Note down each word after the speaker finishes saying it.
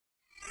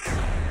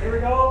Here we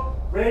go.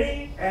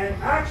 Ready and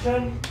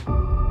action.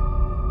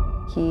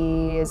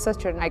 He is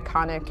such an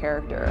iconic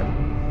character.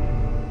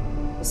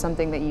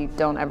 Something that you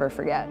don't ever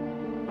forget.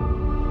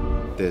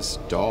 This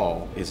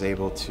doll is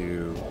able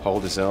to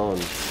hold his own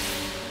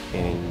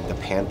in the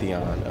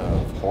pantheon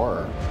of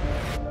horror.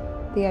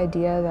 The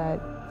idea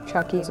that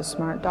Chucky is a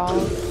smart doll,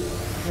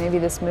 maybe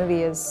this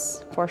movie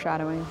is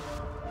foreshadowing.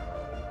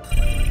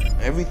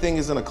 Everything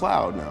is in a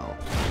cloud now.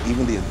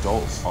 Even the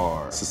adults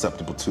are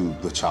susceptible to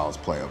the child's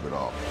play of it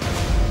all.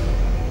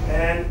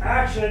 And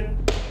action.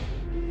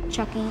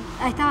 Chucky.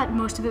 I thought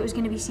most of it was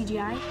going to be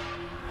CGI,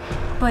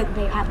 but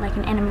they had like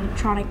an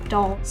animatronic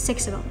doll,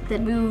 6 of them, that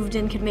moved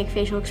and could make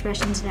facial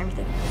expressions and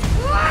everything.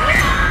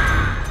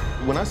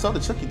 When I saw the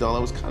Chucky doll, I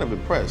was kind of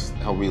impressed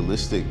how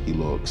realistic he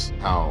looks,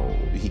 how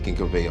he can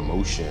convey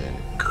emotion.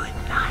 Good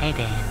night,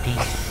 Andy.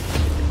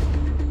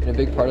 And a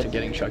big part of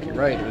getting Chucky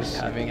right was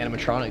having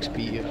animatronics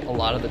be a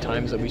lot of the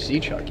times that we see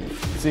Chucky.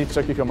 See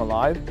Chucky come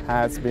alive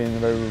has been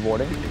very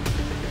rewarding.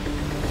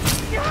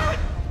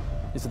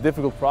 It's a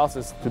difficult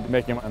process to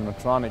make an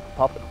animatronic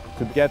puppet,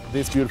 to get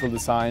this beautiful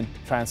design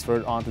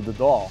transferred onto the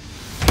doll.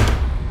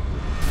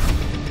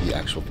 The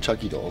actual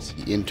Chucky dolls,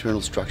 the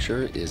internal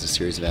structure is a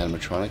series of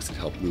animatronics that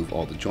help move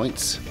all the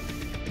joints.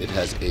 It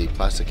has a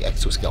plastic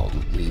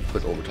exoskeleton we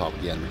put over top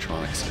of the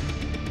animatronics.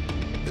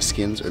 The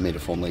skins are made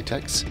of foam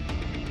latex.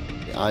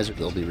 The eyes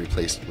will be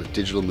replaced with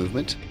digital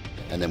movement,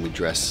 and then we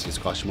dress his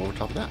costume over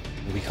top of that.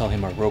 We call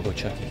him our Robo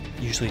Chucky.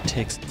 Usually it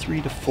takes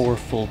 3 to 4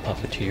 full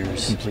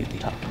puppeteers completely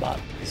top to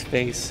bottom. His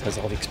face has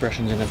all the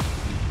expressions in it.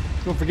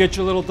 Don't forget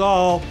your little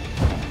doll.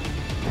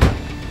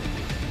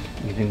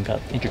 We've even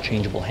got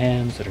interchangeable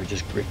hands that are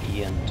just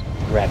grippy and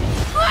grabby.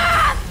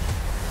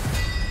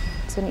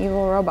 It's an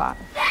evil robot.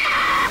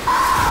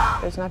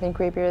 There's nothing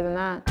creepier than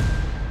that.